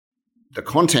The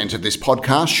content of this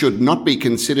podcast should not be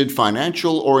considered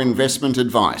financial or investment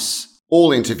advice.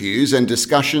 All interviews and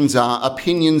discussions are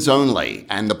opinions only,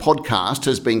 and the podcast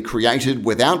has been created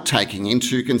without taking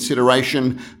into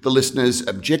consideration the listener's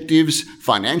objectives,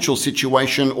 financial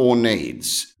situation, or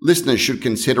needs. Listeners should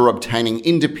consider obtaining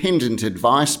independent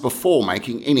advice before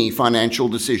making any financial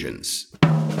decisions.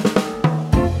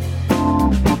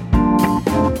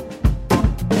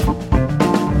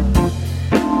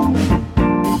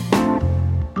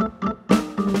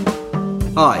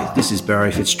 Hi, this is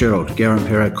Barry Fitzgerald,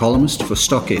 Garimpeiro columnist for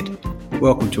Stockhead.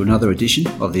 Welcome to another edition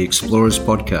of the Explorers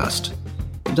Podcast.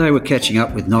 Today we're catching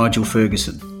up with Nigel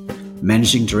Ferguson,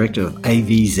 Managing Director of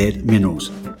AVZ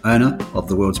Minerals, owner of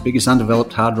the world's biggest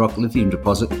undeveloped hard rock lithium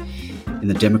deposit in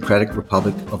the Democratic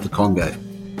Republic of the Congo,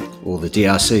 or the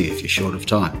DRC if you're short of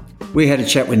time. We had a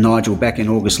chat with Nigel back in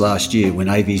August last year when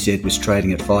AVZ was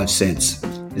trading at 5 cents.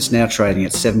 It's now trading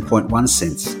at 7.1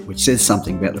 cents, which says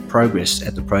something about the progress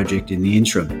at the project in the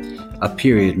interim, a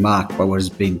period marked by what has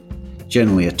been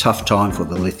generally a tough time for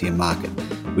the lithium market,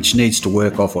 which needs to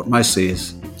work off what most see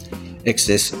as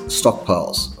excess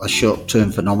stockpiles, a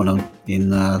short-term phenomenon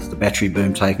in the battery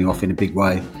boom taking off in a big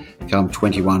way come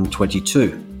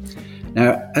 21-22.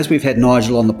 Now, as we've had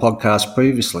Nigel on the podcast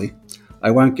previously,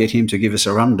 I won't get him to give us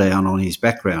a rundown on his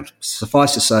background.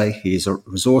 Suffice to say, he is a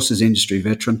resources industry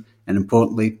veteran, and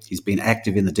importantly, he's been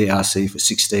active in the DRC for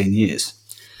 16 years.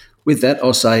 With that,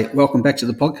 I'll say welcome back to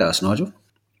the podcast, Nigel.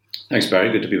 Thanks,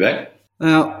 Barry. Good to be back.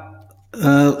 Now,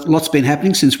 lots been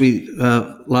happening since we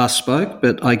last spoke,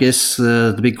 but I guess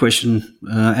the big question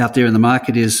out there in the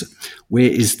market is, where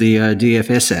is the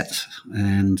DFS at?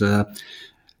 And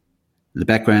the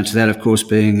background to that, of course,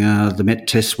 being the MET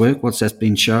test work, what's that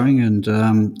been showing? And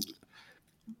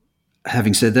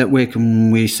having said that, where can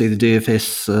we see the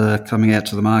DFS coming out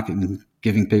to the market and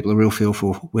giving people a real feel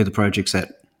for where the project's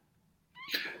at?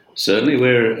 Certainly,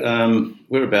 we're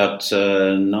about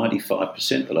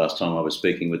 95% the last time I was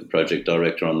speaking with the project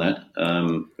director on that,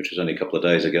 which was only a couple of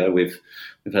days ago. We've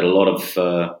had a lot of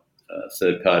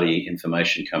third-party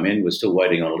information come in. We're still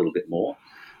waiting on a little bit more.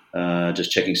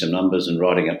 Just checking some numbers and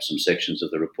writing up some sections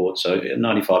of the report. So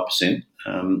 95%.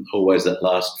 Always that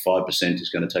last 5%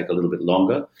 is going to take a little bit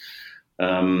longer.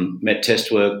 MET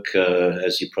test work,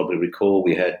 as you probably recall,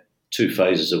 we had 2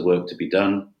 phases of work to be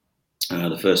done.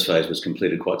 The first phase was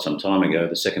completed quite some time ago.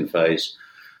 The second phase,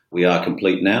 we are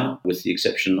complete now, with the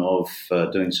exception of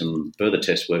doing some further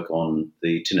test work on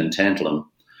the tin and tantalum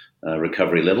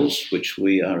recovery levels, which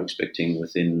we are expecting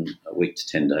within a week to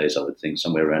 10 days, I would think,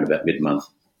 somewhere around about mid-month.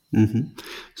 Mm-hmm.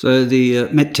 So the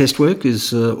MET test work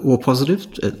is all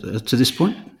positive to this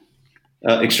point?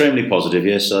 Extremely positive,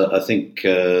 yes. I think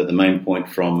the main point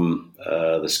from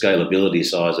the scalability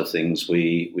side of things,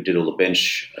 we did all the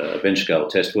bench scale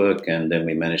test work, and then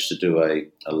we managed to do a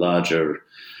larger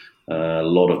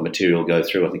lot of material go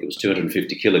through. I think it was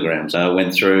 250 kilograms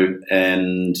went through,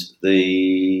 and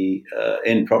the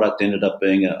end product ended up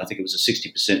being, I think it was a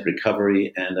 60%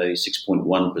 recovery and a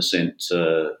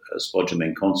 6.1%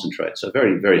 spodumene concentrate. So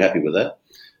very, very happy with that.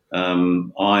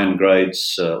 Iron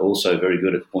grades also very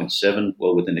good at 0.7,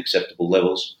 well within acceptable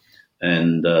levels.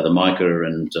 And the mica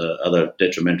and other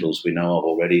detrimentals we know of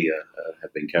already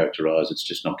have been characterised. It's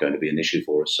just not going to be an issue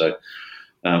for us. So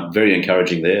very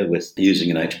encouraging there with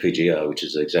using an HPGR, which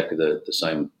is exactly the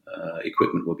same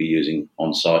equipment we'll be using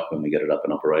on site when we get it up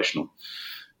and operational.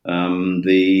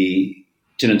 The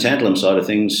tin and tantalum side of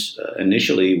things,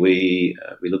 initially we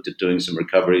looked at doing some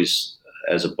recoveries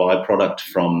as a byproduct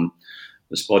from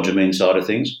the spodumene side of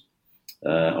things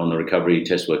on the recovery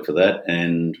test work for that,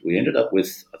 and we ended up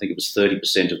with, I think it was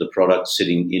 30% of the product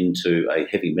sitting into a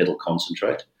heavy metal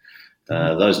concentrate.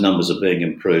 Those numbers are being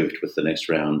improved with the next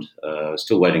round.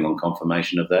 Still waiting on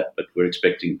confirmation of that, but we're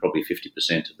expecting probably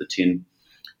 50% of the tin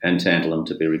and tantalum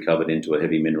to be recovered into a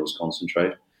heavy minerals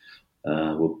concentrate.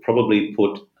 We'll probably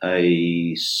put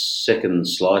a second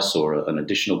slice or an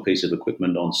additional piece of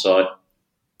equipment on site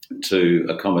to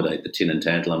accommodate the tin and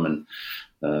tantalum and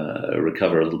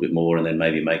recover a little bit more, and then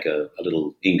maybe make a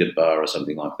little ingot bar or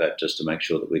something like that, just to make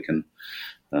sure that we can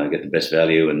get the best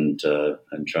value and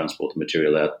transport the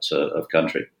material out of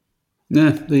country. Yeah,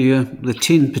 the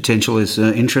tin potential is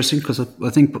interesting, because I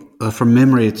think from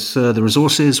memory, it's the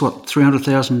resource is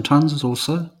 300,000 tonnes or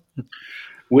so.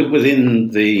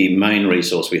 Within the main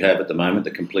resource we have at the moment,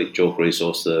 the complete JORC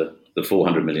resource, the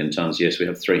 400 million tonnes, yes, we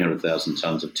have 300,000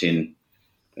 tonnes of tin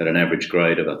at an average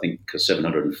grade of, I think,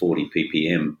 740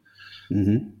 ppm.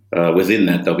 Mm-hmm. Within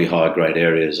that, there'll be higher grade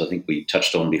areas. I think we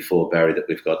touched on before, Barry, that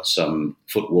we've got some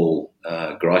footwall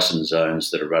Gryson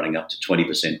zones that are running up to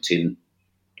 20% tin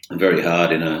very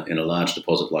hard in a large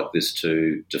deposit like this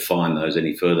to define those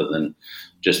any further than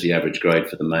just the average grade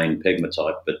for the main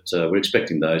pegmatite. But we're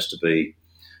expecting those to be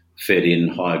fed in,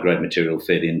 higher grade material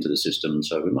fed into the system,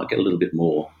 so we might get a little bit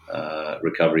more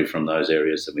recovery from those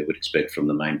areas than we would expect from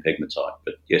the main pegmatite.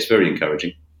 But yes, very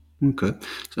encouraging. Okay,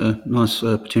 so nice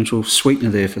potential sweetener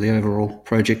there for the overall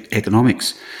project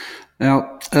economics.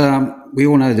 Now, we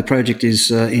all know the project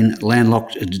is in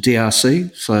landlocked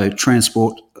DRC, so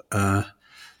transport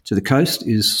to the coast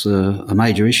is a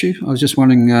major issue. I was just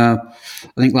wondering, I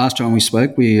think last time we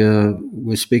spoke, we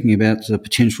were speaking about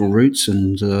potential routes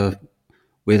and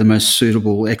where the most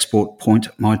suitable export point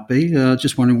might be.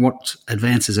 Just wondering what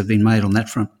advances have been made on that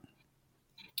front.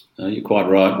 You're quite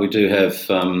right. We do have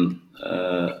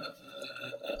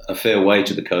a fair way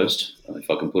to the coast, if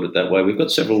I can put it that way. We've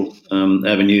got several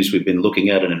avenues we've been looking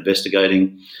at and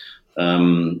investigating.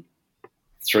 3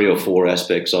 or 4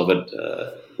 aspects of it.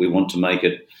 We want to make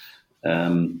it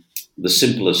the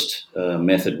simplest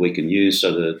method we can use,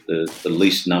 so the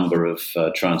least number of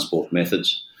transport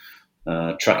methods.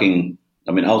 Trucking,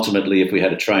 I mean, ultimately, if we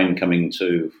had a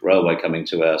railway coming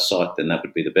to our site, then that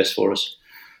would be the best for us.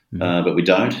 But we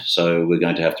don't, so we're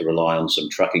going to have to rely on some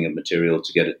trucking of material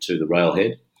to get it to the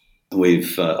railhead.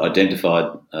 We've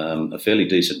identified a fairly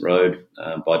decent road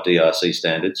by DRC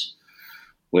standards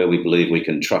where we believe we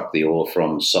can truck the ore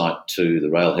from site to the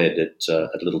railhead at a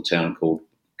little town called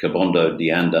Kabondo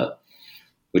Dianda,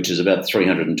 which is about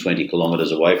 320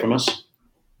 kilometres away from us.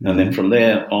 And then from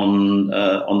there on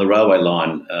the railway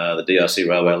line, the DRC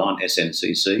railway line,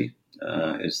 SNCC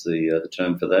is the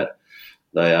term for that.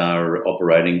 They are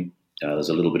operating. There's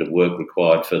a little bit of work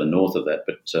required further north of that,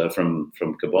 but from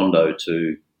Kabondo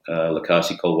to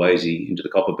Lakasi Kolwezi into the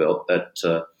Copperbelt,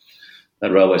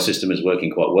 that railway system is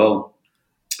working quite well.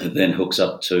 It then hooks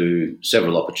up to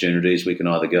several opportunities. We can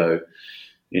either go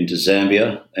into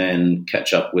Zambia and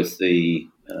catch up with the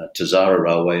Tazara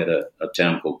Railway at a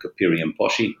town called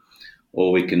Kapiri-Mposhi,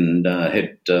 or we can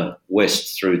head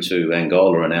west through to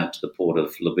Angola and out to the port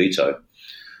of Lobito.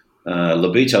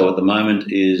 Lobito at the moment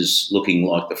is looking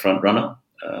like the front runner.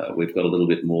 We've got a little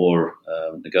bit more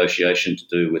negotiation to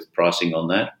do with pricing on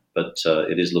that, but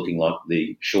it is looking like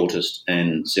the shortest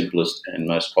and simplest and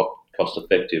most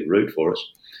cost-effective route for us.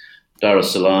 Dar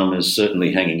es Salaam is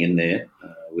certainly hanging in there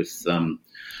with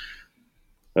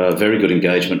very good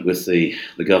engagement with the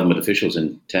government officials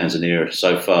in Tanzania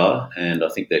so far, and I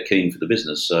think they're keen for the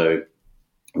business, so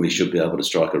we should be able to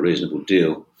strike a reasonable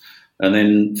deal. And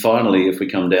then finally, if we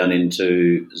come down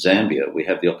into Zambia, we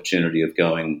have the opportunity of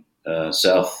going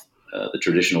south, the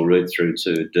traditional route through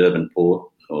to Durban Port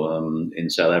in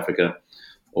South Africa,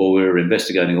 or we're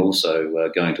investigating also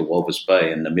going to Walvis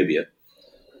Bay in Namibia.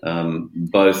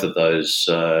 Both of those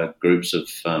groups of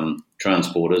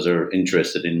transporters are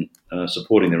interested in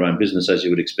supporting their own business, as you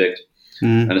would expect.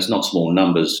 And it's not small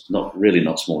numbers, not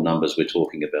small numbers we're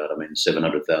talking about. I mean,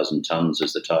 700,000 tonnes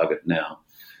is the target now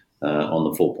on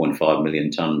the 4.5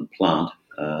 million tonne plant.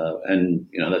 And,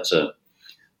 you know,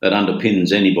 that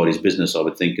underpins anybody's business, I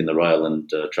would think, in the rail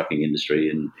and trucking industry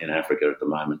in Africa at the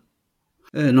moment.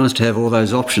 Yeah, nice to have all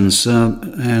those options.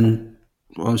 And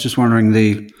I was just wondering,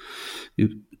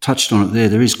 you touched on it there.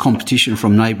 There is competition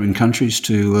from neighbouring countries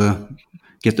to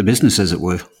get the business, as it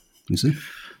were. Is there?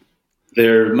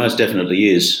 There most definitely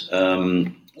is.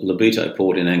 Lobito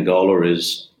Port in Angola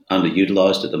is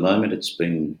underutilised at the moment. It's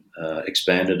been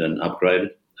expanded and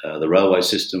upgraded. The railway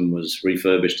system was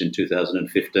refurbished in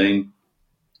 2015.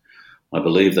 I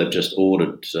believe they've just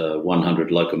ordered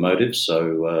 100 locomotives,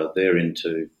 so they're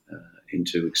into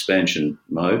expansion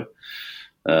mode.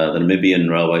 The Namibian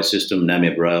railway system,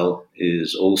 Namib Rail,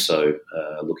 is also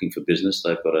looking for business.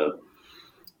 They've got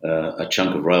a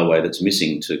chunk of railway that's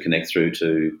missing to connect through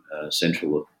to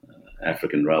Central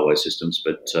African railway systems,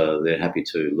 but they're happy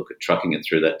to look at trucking it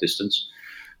through that distance.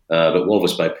 But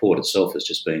Walvis Bay Port itself has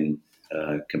just been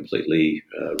completely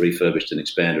refurbished and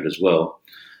expanded as well.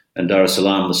 And Dar es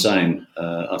Salaam the same.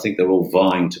 I think they're all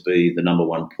vying to be the number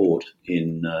one port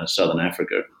in southern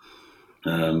Africa,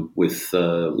 with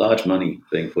large money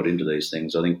being put into these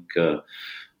things. I think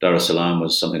Dar es Salaam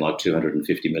was something like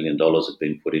 $250 million had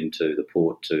been put into the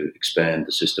port to expand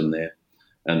the system there,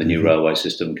 and the new railway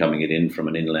system coming in from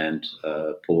an inland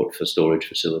port for storage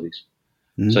facilities.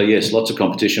 So yes, lots of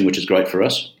competition, which is great for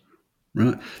us.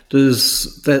 Right.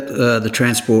 Does that the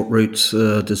transport routes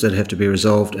does that have to be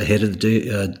resolved ahead of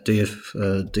the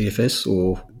DFS,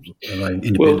 or are they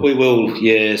independent? Well, we will.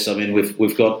 Yes, I mean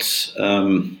we've got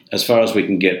as far as we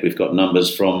can get. We've got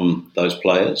numbers from those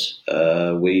players.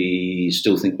 We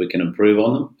still think we can improve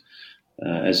on them.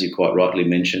 As you quite rightly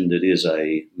mentioned, it is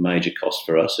a major cost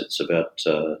for us. It's about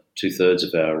 2/3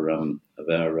 of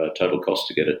our total cost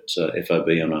to get it FOB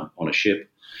on a ship.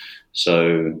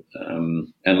 So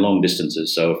and long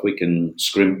distances. So if we can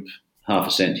scrimp half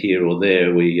a cent here or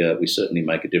there, we certainly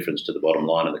make a difference to the bottom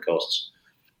line of the costs.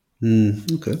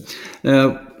 Okay.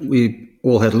 Now, we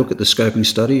all had a look at the scoping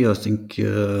study, I think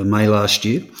May last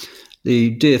year.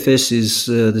 The DFS is,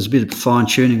 there's a bit of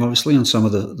fine-tuning, obviously, on some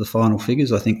of the final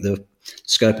figures. I think the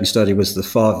scoping study was the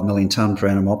 5 million tonne per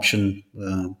annum option,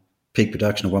 peak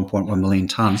production of 1.1 million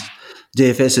tonnes.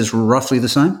 DFS is roughly the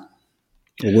same?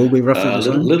 Or will be roughly the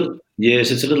same?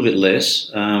 Yes, it's a little bit less.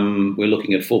 We're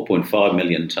looking at 4.5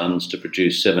 million tonnes to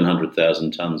produce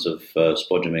 700,000 tonnes of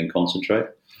spodumene concentrate.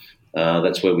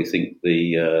 That's where we think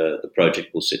the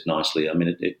project will sit nicely. I mean,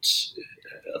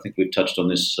 I think we've touched on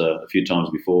this a few times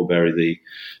before, Barry.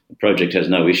 The project has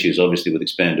no issues, obviously, with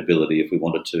expandability. If we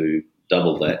wanted to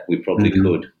double that, we probably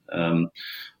could.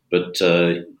 But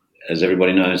as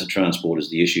everybody knows, the transport is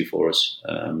the issue for us.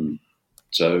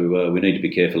 So we need to be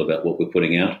careful about what we're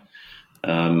putting out.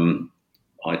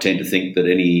 I tend to think that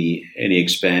any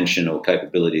expansion or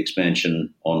capability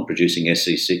expansion on producing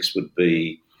SC6 would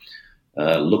be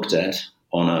looked at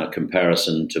on a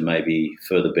comparison to maybe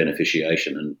further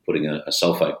beneficiation and putting a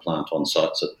sulphate plant on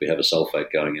site so that we have a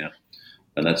sulphate going out.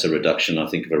 And that's a reduction, I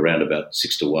think, of around about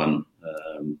 6 to 1.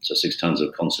 So 6 tonnes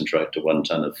of concentrate to 1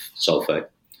 tonne of sulphate.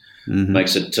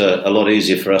 Makes it a lot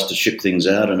easier for us to ship things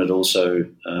out, and it also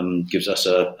gives us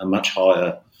a much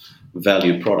higher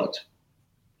value product.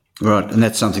 Right, and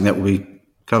that's something that will be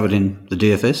covered in the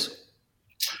DFS?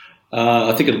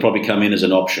 I think it'll probably come in as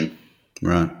an option.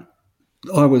 Right.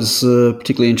 I was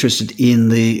particularly interested in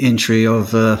the entry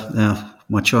of,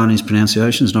 my Chinese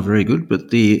pronunciation is not very good,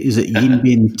 but is it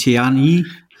Yinbin Tianyi?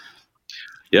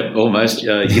 Yep, almost.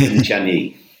 Yinbin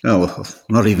Tianyi. Oh, well,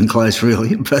 not even close,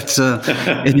 really. But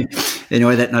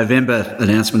anyway, that November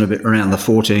announcement of it around the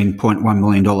 $14.1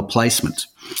 million placement.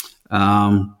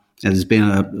 There's been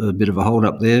a bit of a hold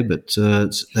up there, but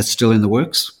that's still in the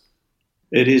works?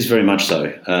 It is very much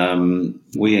so.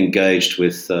 We engaged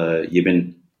with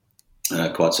Yibin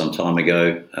quite some time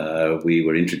ago. We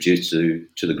were introduced to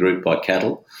the group by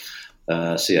Cattle,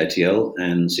 CATL,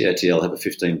 and CATL have a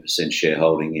 15%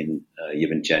 shareholding in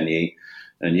Yibin Tianyi.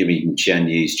 And Yibin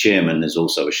Tianyi's chairman is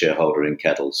also a shareholder in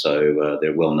Cattle, so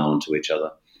they're well known to each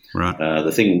other. Right.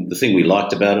 The thing we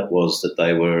liked about it was that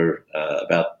they were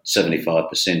about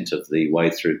 75% of the way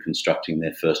through constructing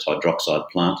their first hydroxide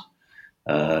plant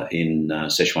in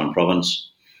Sichuan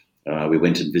province. We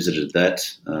went and visited that,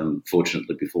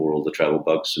 fortunately before all the travel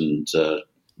bugs and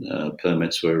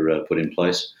permits were put in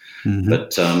place.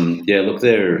 But look,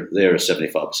 they're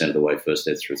 75% of the way first.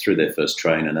 They're through their first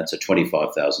train, and that's a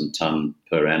 25,000 tonne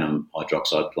per annum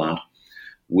hydroxide plant,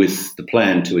 with the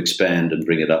plan to expand and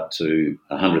bring it up to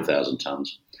 100,000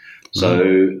 tonnes.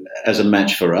 So as a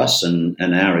match for us and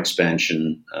our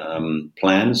expansion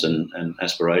plans and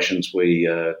aspirations, we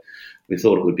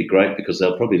thought it would be great, because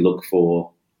they'll probably look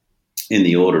for in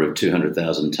the order of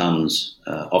 200,000 tonnes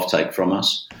offtake from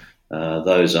us.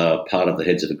 Those are part of the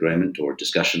heads of agreement, or a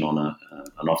discussion on an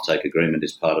offtake agreement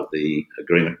is part of the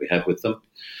agreement we have with them.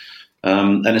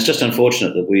 And it's just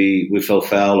unfortunate that we fell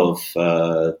foul of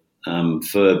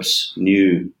FIRB's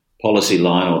new policy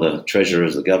line, or the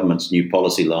Treasurer's, the government's new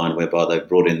policy line, whereby they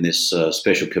brought in this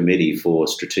special committee for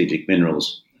strategic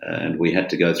minerals. And we had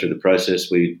to go through the process.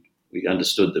 We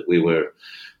understood that we were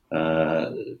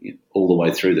all the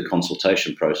way through the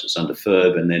consultation process under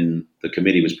FIRB, and then the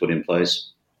committee was put in place.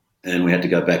 And we had to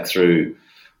go back through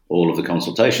all of the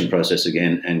consultation process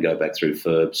again and go back through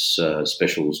FIRB's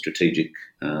Special Strategic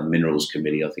Minerals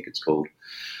Committee, I think it's called.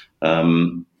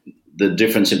 The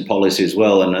difference in policy as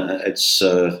well, and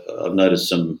I've noticed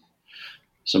some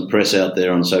press out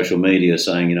there on social media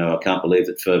saying, I can't believe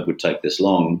that FIRB would take this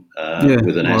long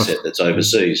with an asset that's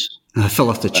overseas. I fell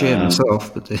off the chair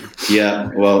myself. But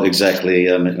yeah, well, exactly.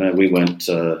 We weren't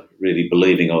really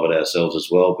believing of it ourselves as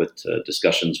well, but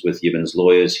discussions with Yibin's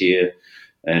lawyers here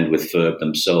and with FIRB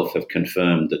themselves have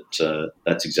confirmed that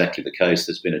that's exactly the case.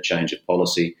 There's been a change of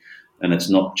policy, and it's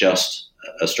not just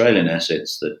Australian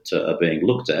assets that are being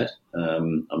looked at.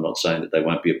 I'm not saying that they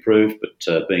won't be approved,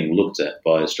 but being looked at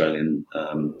by Australian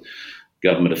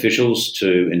government officials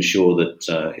to ensure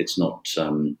that it's not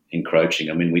encroaching.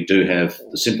 I mean, we do have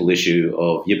the simple issue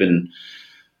of Yibin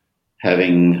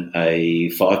having a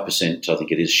 5%, I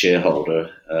think it is,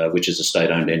 shareholder, which is a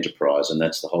state-owned enterprise, and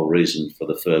that's the whole reason for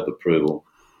the FIRB approval.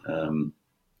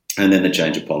 And then the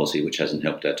change of policy, which hasn't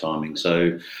helped our timing.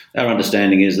 So our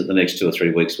understanding is that the next 2 or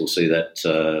 3 weeks we'll see that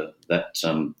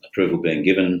approval being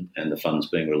given and the funds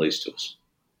being released to us.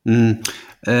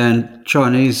 And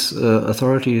Chinese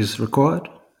authority is required?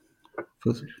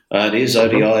 It is.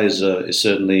 ODI is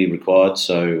certainly required,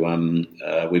 so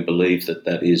we believe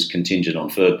that is contingent on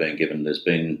FIRB being given. There's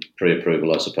been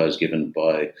pre-approval, I suppose, given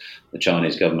by the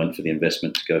Chinese government for the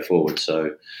investment to go forward,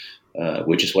 so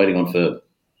we're just waiting on FIRB.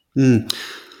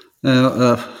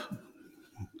 Now,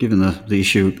 given the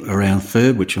issue around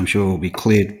FIRB, which I'm sure will be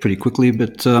cleared pretty quickly,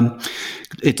 but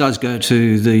it does go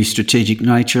to the strategic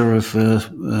nature of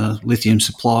lithium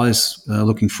supplies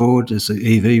looking forward as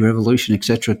the EV revolution,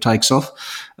 etc., takes off.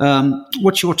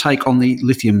 What's your take on the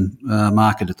lithium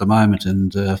market at the moment,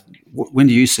 and when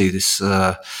do you see this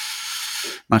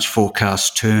much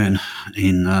forecast turn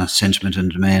in sentiment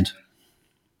and demand?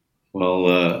 Well,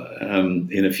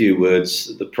 in a few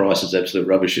words, the price is absolute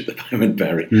rubbish at the moment,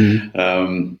 Barry.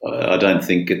 I don't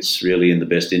think it's really in the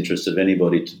best interest of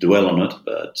anybody to dwell on it,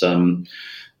 but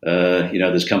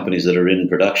there's companies that are in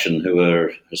production who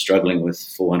are struggling with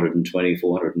 $420,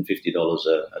 $450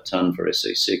 a tonne for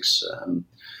SC6.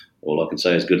 All I can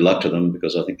say is good luck to them,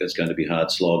 because I think that's going to be a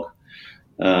hard slog.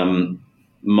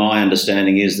 My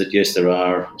understanding is that, yes, there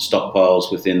are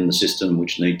stockpiles within the system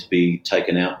which need to be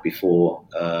taken out before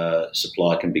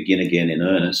supply can begin again in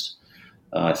earnest.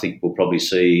 I think we'll probably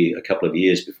see a couple of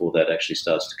years before that actually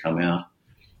starts to come out.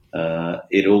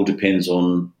 It all depends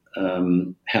on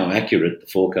how accurate the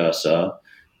forecasts are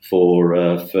for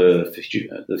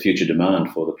the future demand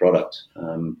for the product.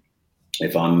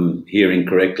 If I'm hearing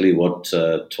correctly what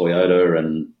Toyota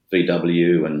and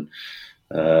VW and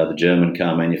the German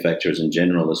car manufacturers in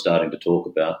general are starting to talk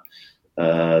about,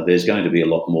 there's going to be a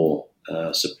lot more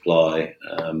supply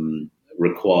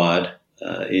required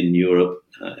in Europe,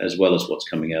 as well as what's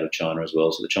coming out of China as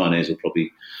well. So the Chinese will probably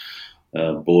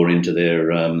bore into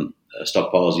their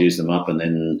stockpiles, use them up, and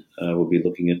then we'll be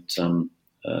looking at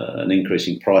an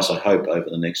increasing price, I hope, over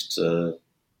the next,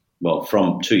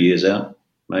 from 2 years out,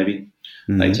 maybe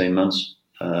 18 months.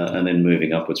 And then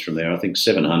moving upwards from there. I think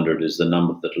 700 is the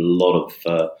number that a lot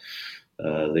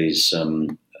of these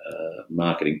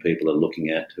marketing people are looking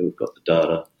at, who have got the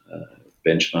data,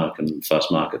 Benchmark and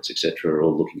Fast Markets, etc., are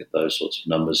all looking at those sorts of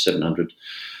numbers. $700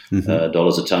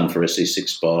 a tonne for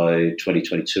SC6 by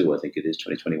 2022, I think it is,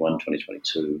 2021,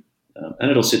 2022.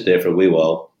 And it'll sit there for a wee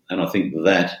while. And I think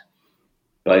that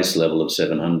base level of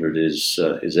 700 is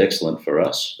excellent for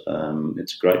us.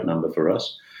 It's a great number for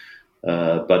us.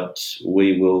 But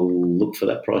we will look for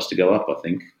that price to go up, I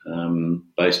think,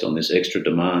 based on this extra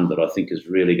demand that I think is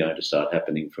really going to start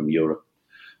happening from Europe.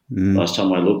 Last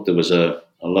time I looked, there was a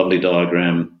lovely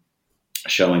diagram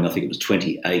showing, I think it was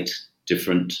 28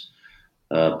 different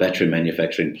battery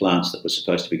manufacturing plants that were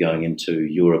supposed to be going into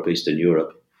Europe, Eastern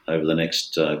Europe, over the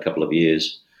next couple of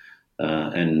years.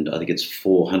 And I think it's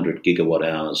 400 gigawatt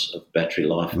hours of battery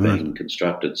life being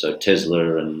constructed. So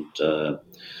Tesla and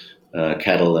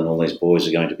Cattle and all these boys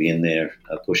are going to be in there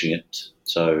pushing it.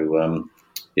 So,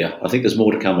 I think there's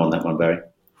more to come on that one, Barry.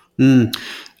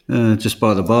 Just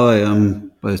by the by,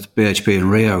 both BHP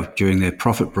and Rio, during their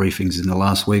profit briefings in the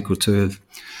last week or two,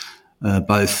 have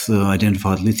both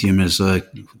identified lithium as a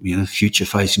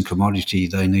future-facing commodity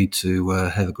they need to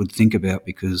have a good think about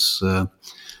because of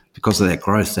that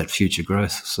growth, that future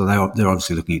growth. So they're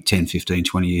obviously looking at 10, 15,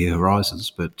 20-year horizons.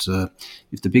 But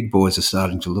if the big boys are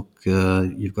starting to look,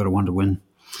 you've got to wonder when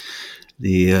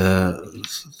the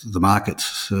market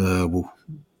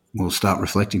will start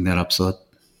reflecting that upside.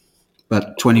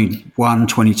 But 21,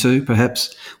 22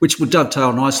 perhaps, which would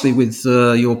dovetail nicely with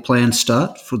your planned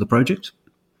start for the project?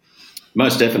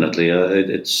 Most definitely.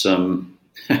 It's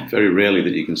very rarely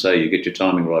that you can say you get your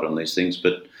timing right on these things,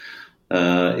 but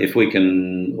if we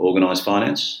can organise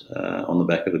finance on the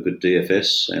back of a good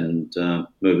DFS and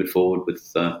move it forward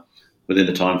within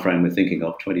the time frame we're thinking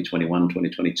of, 2021,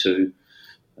 2022,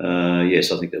 yes,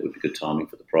 I think that would be good timing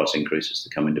for the price increases to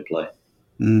come into play.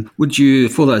 Would you,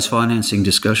 for those financing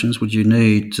discussions, would you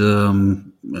need to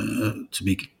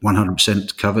be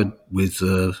 100% covered with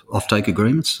offtake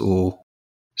agreements, or?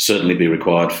 Certainly be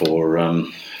required for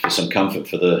some comfort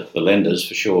for the lenders,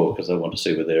 for sure, because they want to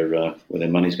see where their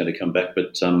money's going to come back.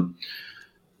 But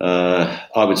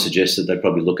I would suggest that they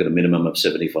probably look at a minimum of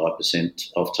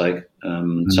 75% offtake.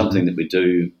 Something that we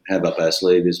do have up our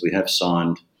sleeve is we have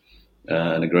signed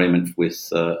an agreement with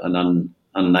an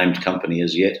unnamed company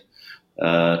as yet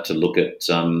to look at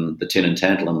the tin and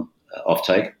tantalum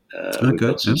offtake. We've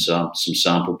got some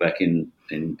sample back in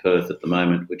Perth at the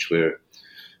moment, which we're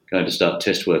going to start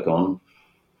test work on.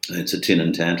 It's a tin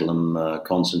and tantalum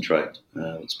concentrate.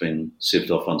 It's been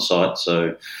sieved off on site.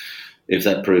 So if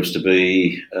that proves to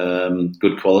be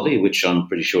good quality, which I'm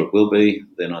pretty sure it will be,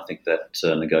 then I think that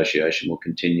negotiation will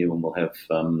continue and we'll have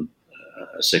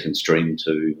a a second stream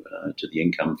to the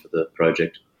income for the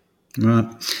project. Right,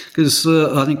 because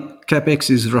I think CapEx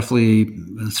is roughly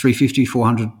 350,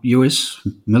 400 US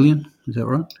million. Is that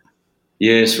right?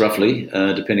 Yes, roughly,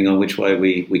 depending on which way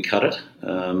we cut it.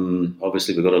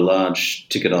 Obviously, we've got a large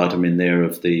ticket item in there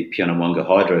of the Pianawanga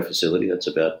hydro facility. That's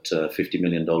about $50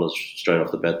 million straight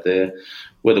off the bat there.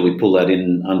 Whether we pull that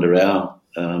in under our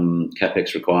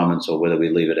CapEx requirements or whether we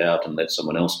leave it out and let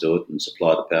someone else do it and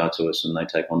supply the power to us and they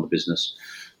take on the business.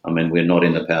 I mean, we're not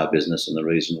in the power business, and the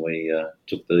reason we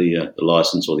took the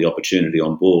license or the opportunity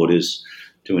on board is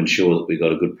to ensure that we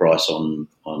got a good price on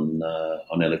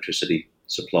electricity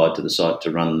supplied to the site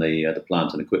to run the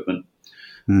plant and equipment.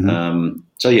 Mm-hmm.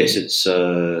 So yes, it's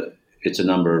a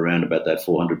number around about that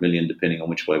 400 million, depending on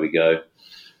which way we go.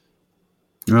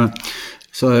 Right.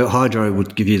 So hydro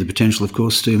would give you the potential, of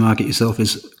course, to market yourself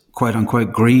as quote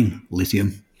unquote green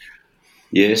lithium.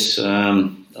 Yes,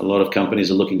 a lot of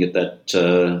companies are looking at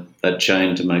that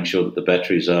chain to make sure that the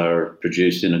batteries are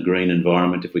produced in a green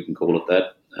environment, if we can call it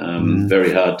that.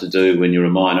 Very hard to do when you're a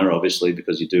miner, obviously,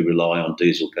 because you do rely on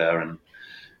diesel power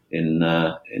in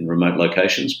remote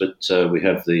locations. But we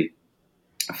have the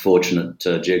fortunate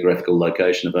geographical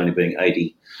location of only being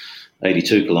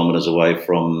 82 kilometres away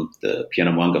from the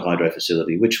Pianawanga hydro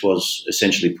facility, which was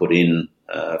essentially put in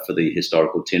for the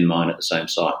historical tin mine at the same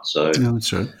site. So,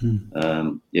 that's right.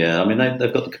 I mean,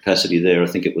 they've got the capacity there. I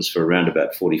think it was for around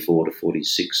about 44 to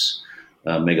 46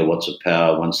 megawatts of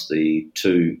power once the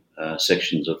two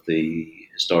sections of the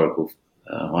historical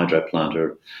hydro plant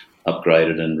are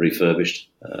upgraded and refurbished.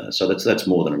 So that's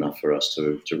more than enough for us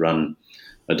to run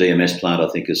a DMS plant. I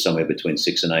think is somewhere between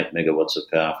 6 and 8 megawatts of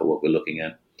power for what we're looking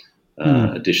at.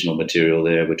 Additional material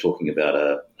there. We're talking about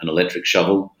an electric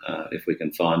shovel. If we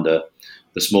can find the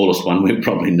smallest one we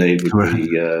probably need would be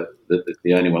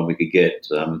the only one we could get.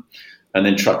 And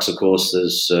then trucks, of course.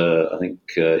 There's I think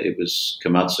it was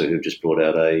Komatsu who just brought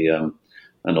out an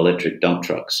electric dump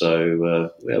truck. So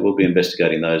we'll be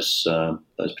investigating those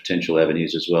potential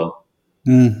avenues as well.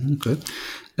 Okay.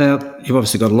 Now you've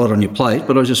obviously got a lot on your plate,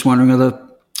 but I was just wondering whether,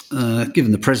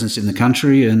 given the presence in the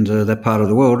country and that part of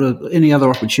the world, are any other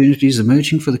opportunities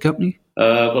emerging for the company?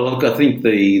 Well, look, I think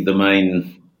the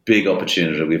main big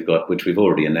opportunity we've got, which we've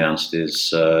already announced,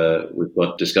 is we've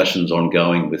got discussions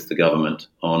ongoing with the government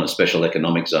on a special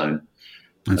economic zone.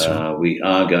 That's right. We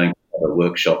are going to have a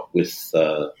workshop with,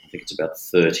 I think it's about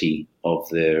 30 of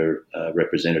their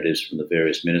representatives from the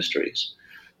various ministries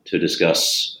to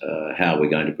discuss how we're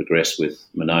going to progress with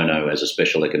Manono as a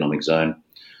special economic zone.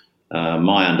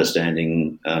 My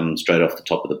understanding, straight off the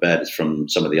top of the bat, is from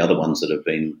some of the other ones that have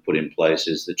been put in place,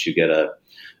 is that you get a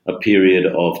period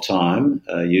of time,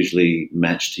 usually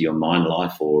matched to your mine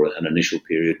life, or an initial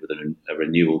period with a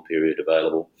renewal period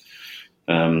available,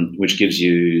 which gives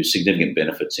you significant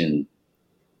benefits in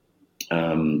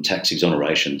tax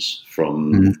exonerations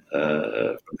from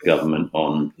the government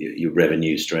on your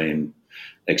revenue stream,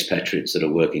 expatriates that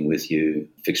are working with you,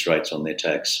 fixed rates on their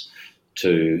tax,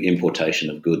 to importation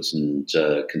of goods and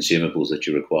consumables that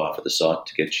you require for the site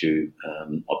to get you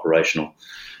operational,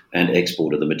 and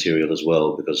export of the material as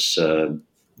well, because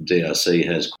DRC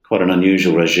has quite an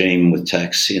unusual regime with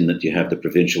tax, in that you have the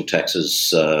provincial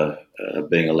taxes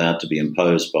being allowed to be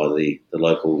imposed by the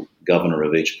local governor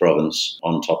of each province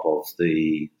on top of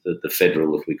the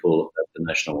federal, if we call it that, the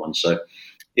national one. So,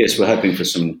 yes, we're hoping for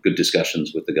some good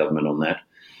discussions with the government on that.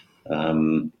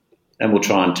 And we'll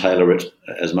try and tailor it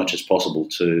as much as possible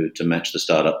to match the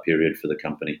startup period for the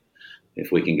company.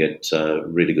 If we can get a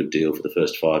really good deal for the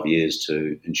first 5 years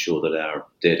to ensure that our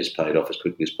debt is paid off as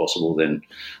quickly as possible, then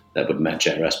that would match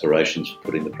our aspirations for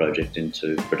putting the project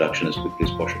into production as quickly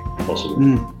as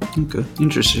possible. Okay,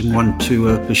 interesting one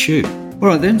to pursue. All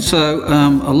right then, so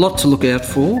a lot to look out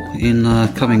for in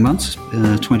coming months.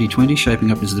 2020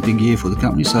 shaping up as the big year for the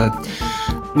company. So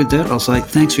with that, I'll say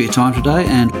thanks for your time today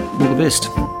and all the best.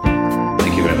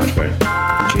 Thank you very much,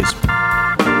 Barry. Cheers.